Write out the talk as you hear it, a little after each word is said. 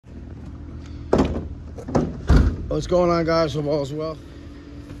What's going on, guys? Hope all is well.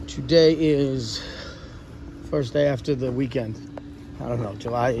 Today is first day after the weekend. I don't know,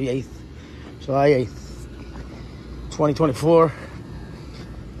 July 8th, 2024.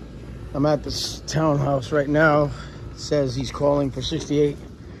 I'm at this townhouse right now. It says he's calling for 68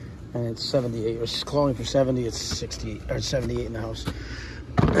 and it's 78. Or he's calling for 70, it's 68 or 78 in the house.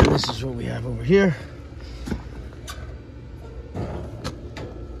 And this is what we have over here.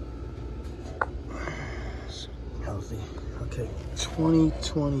 Healthy. Okay,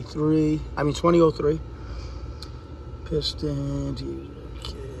 2003. piston.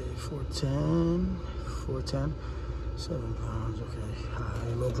 Okay, 410, 7 pounds. Okay, high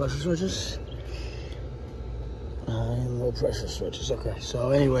and low pressure switches. High and low pressure switches. Okay,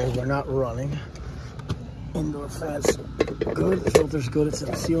 so anyway, we're not running. Indoor fans good. Filter's good. It's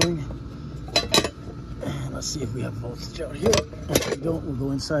in the ceiling. And let's see if we have voltage out here. If we don't, we'll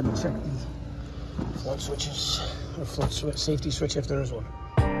go inside and check the float switches, or float switch, safety switch if there is one.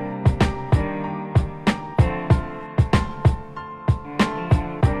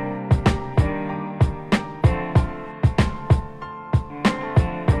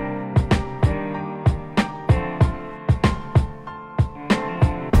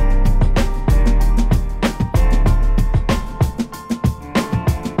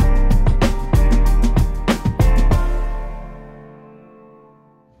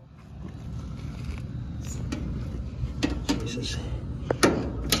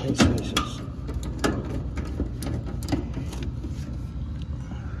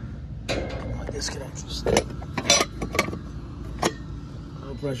 Disconnect.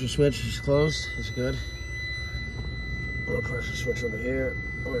 Low pressure switch is closed. It's good. Low pressure switch over here,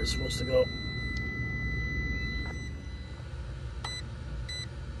 where it's supposed to go.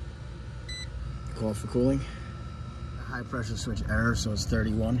 Call for cooling. High pressure switch error, so it's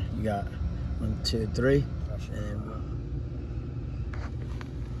 31. You got 1, 2, 3, and 1.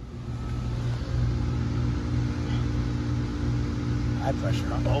 High pressure.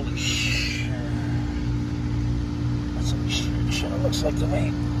 Holy shit. That's a restriction, it looks like to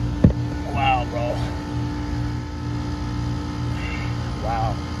me. Wow, bro.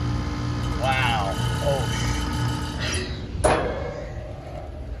 Wow. Wow. Oh,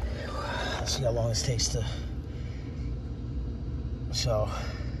 let's see how long this takes to. So,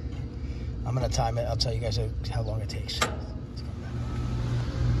 I'm going to time it. I'll tell you guys how long it takes.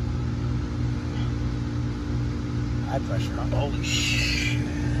 High pressure. Holy shit.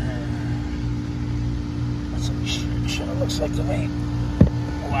 That's a restriction, it looks like to me.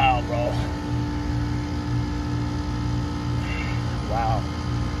 Wow, bro. Wow.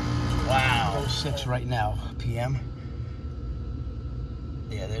 Wow. 06 right now, PM.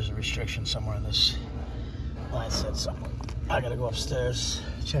 Yeah, there's a restriction somewhere in this line set somewhere. I gotta go upstairs,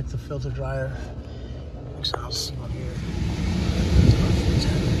 check the filter dryer. I'll see one here.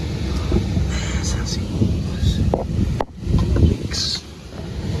 Let's see. Leaks.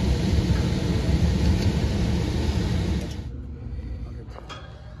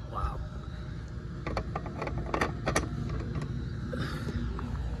 Wow.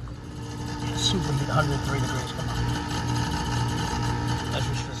 Super heat, 103 degrees. Come on. That's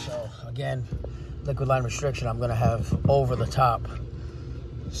restriction. So again, liquid line restriction. I'm gonna have over the top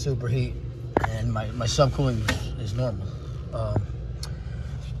super heat, and my subcooling is normal.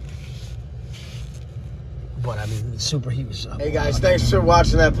 But I mean, super heat was up. Hey guys, thanks for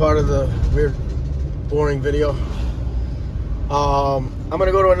watching that part of the weird, boring video. I'm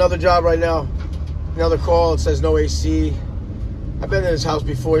gonna go to another job right now. Another call, it says no AC. I've been in his house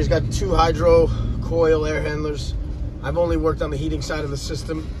before. He's got 2 hydro coil air handlers. I've only worked on the heating side of the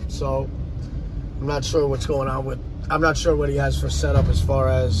system, so I'm not sure what's going on with, I'm not sure what he has for setup as far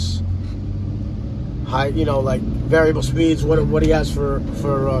as high, you know, like variable speeds, what he has for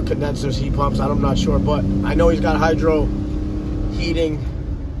condensers, heat pumps. I'm not sure, but I know he's got hydro heating,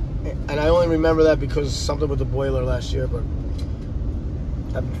 and I only remember that because something with the boiler last year. But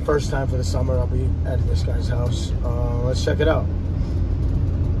the first time for the summer I'll be at this guy's house. Let's check it out.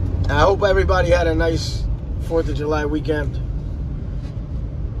 I hope everybody had a nice 4th of July weekend.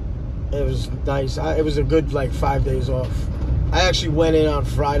 It was nice. It was a good, like, 5 days off. I actually went in on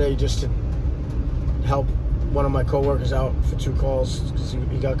Friday just to help one of my coworkers out for 2 calls because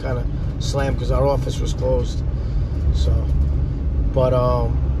he got kind of slammed because our office was closed. So, but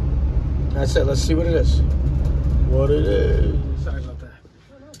that's it. Let's see what it is. Sorry about that.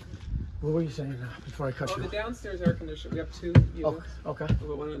 What were you saying before I cut you? The downstairs air conditioner. We have 2 units. Oh, okay. We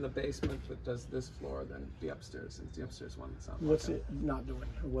have one in the basement that does this floor, then the upstairs. It's the upstairs one that's not. What's it not doing?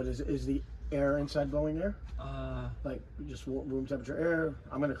 What is it? Is the air inside blowing air? Like just room temperature air?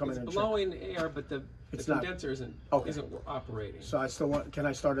 I'm going to come in and blowing air, but the condenser isn't operating. So I still want, can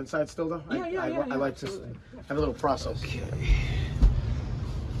I start inside still though? Yeah, I like to have a little process. Okay.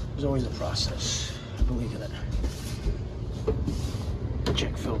 There's always a process. I believe in it.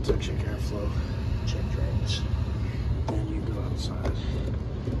 Check filter, check airflow, check drains. Then you go outside.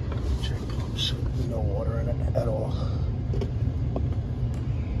 Check pumps. No water in it at all.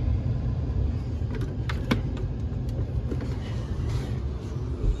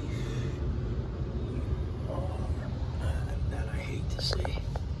 That I hate to see.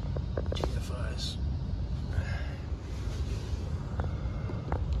 GFIs.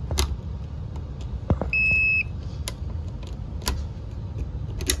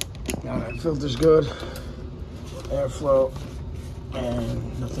 Alright, filter's good. Airflow.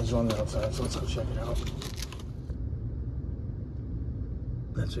 And nothing's wrong outside, so let's go check it out.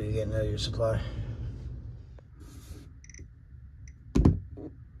 That's what you're getting out of your supply.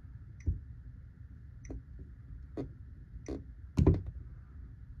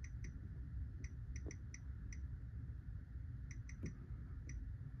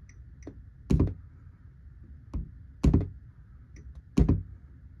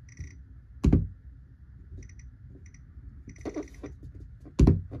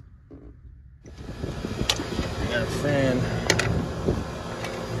 Got a fan.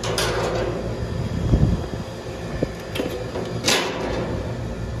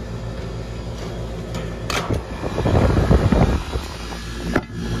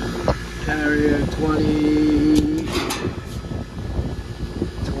 Carrier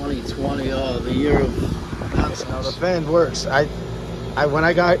 2020, oh, the year of nonsense. Now the fan works. When I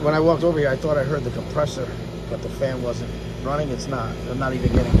walked over here, I thought I heard the compressor, but the fan wasn't running. It's not. I'm not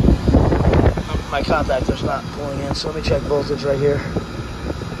even getting. My contactor's not pulling in, so let me check voltage right here. A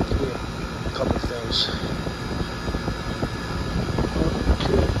couple of things.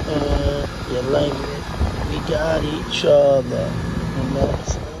 Okay, you like it. We got each other. And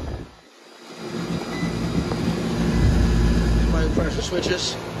that's it. Here's my pressure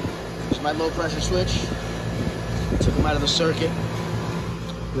switches. Here's my low pressure switch. Took them out of the circuit.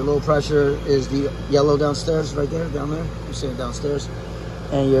 Your low pressure is the yellow downstairs, right there, down there. You see it downstairs.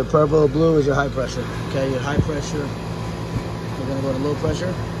 And your purple blue is your high pressure. Okay, your high pressure, we're gonna go to low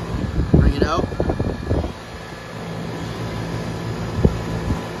pressure, bring it out.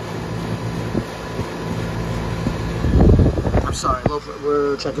 I'm sorry,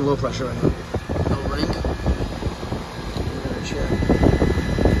 we're checking low pressure right now. No ring. We're gonna check.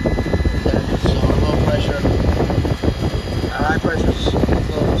 Okay, so low pressure. Our high pressure is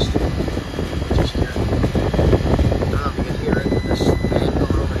closed. Just here. I don't know if you can hear it with this fan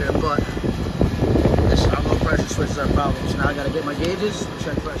going over here, but this our low pressure switches are problems. So now I gotta get my gauges and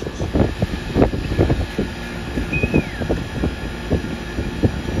check pressures.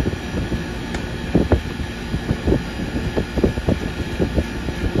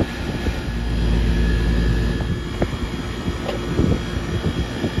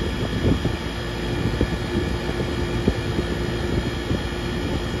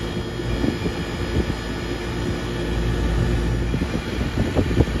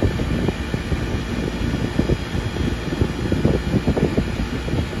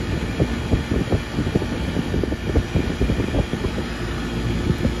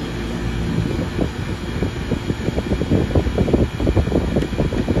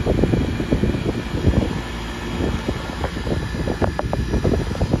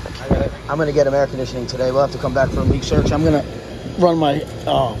 I'm gonna get him air conditioning today. We'll have to come back for a leak search. I'm gonna run my,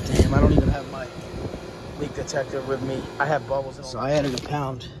 oh damn, I don't even have my leak detector with me. I have bubbles in it. So I added a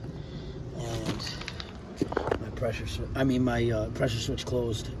pound and my pressure switch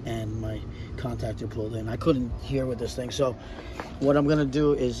closed and my contactor pulled in. I couldn't hear with this thing. So what I'm gonna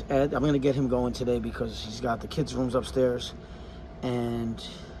do is I'm gonna get him going today because he's got the kids' rooms upstairs, and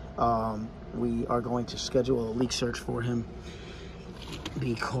we are going to schedule a leak search for him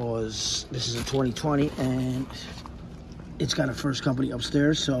because this is a 2020 and it's got a first company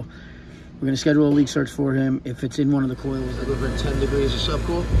upstairs. So we're going to schedule a leak search for him. If it's in one of the coils, like over 10 degrees of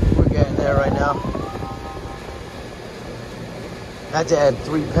subcool, we're getting there right now. I had to add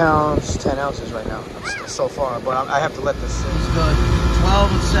 3 pounds, 10 ounces right now so far, but I have to let this sit. He's good.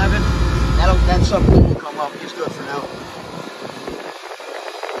 12 and 7. That subcool will come up. He's good for now.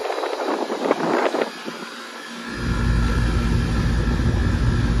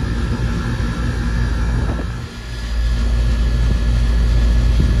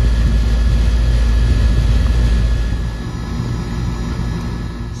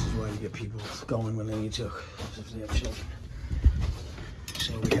 Going when they need to, if they have children.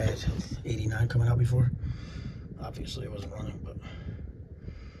 So we have had 89 coming out before. Obviously it wasn't running, but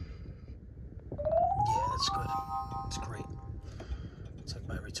yeah, that's good. It's great. It's like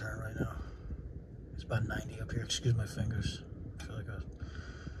my return right now. It's about 90 up here. Excuse my fingers. I feel like a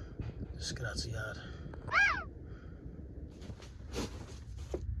disgraziato.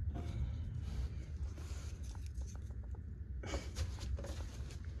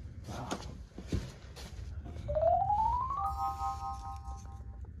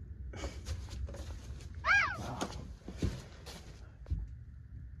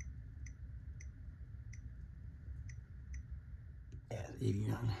 Yeah,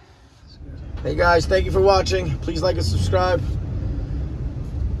 89. Hey guys, thank you for watching. Please like and subscribe.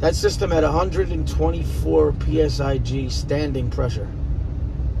 That system had 124 PSIG standing pressure.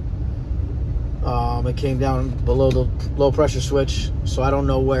 It came down below the low pressure switch, so I don't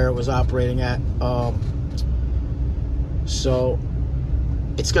know where it was operating at. So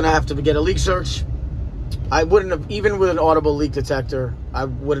it's gonna have to get a leak search. I wouldn't have, even with an audible leak detector, I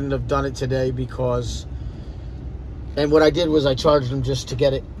wouldn't have done it today because, and what I did was I charged him just to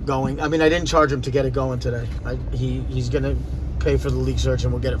get it going. I mean, I didn't charge him to get it going today. He's gonna pay for the leak search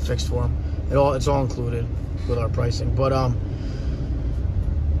and we'll get it fixed for him. It's all included with our pricing, but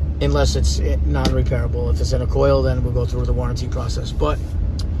unless it's non-repairable. If it's in a coil, then we'll go through the warranty process. But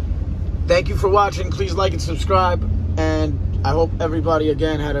thank you for watching. Please like and subscribe, and I hope everybody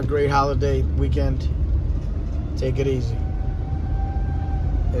again had a great holiday weekend. Take it easy.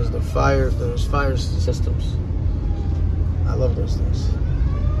 There's those fire systems. I love those things.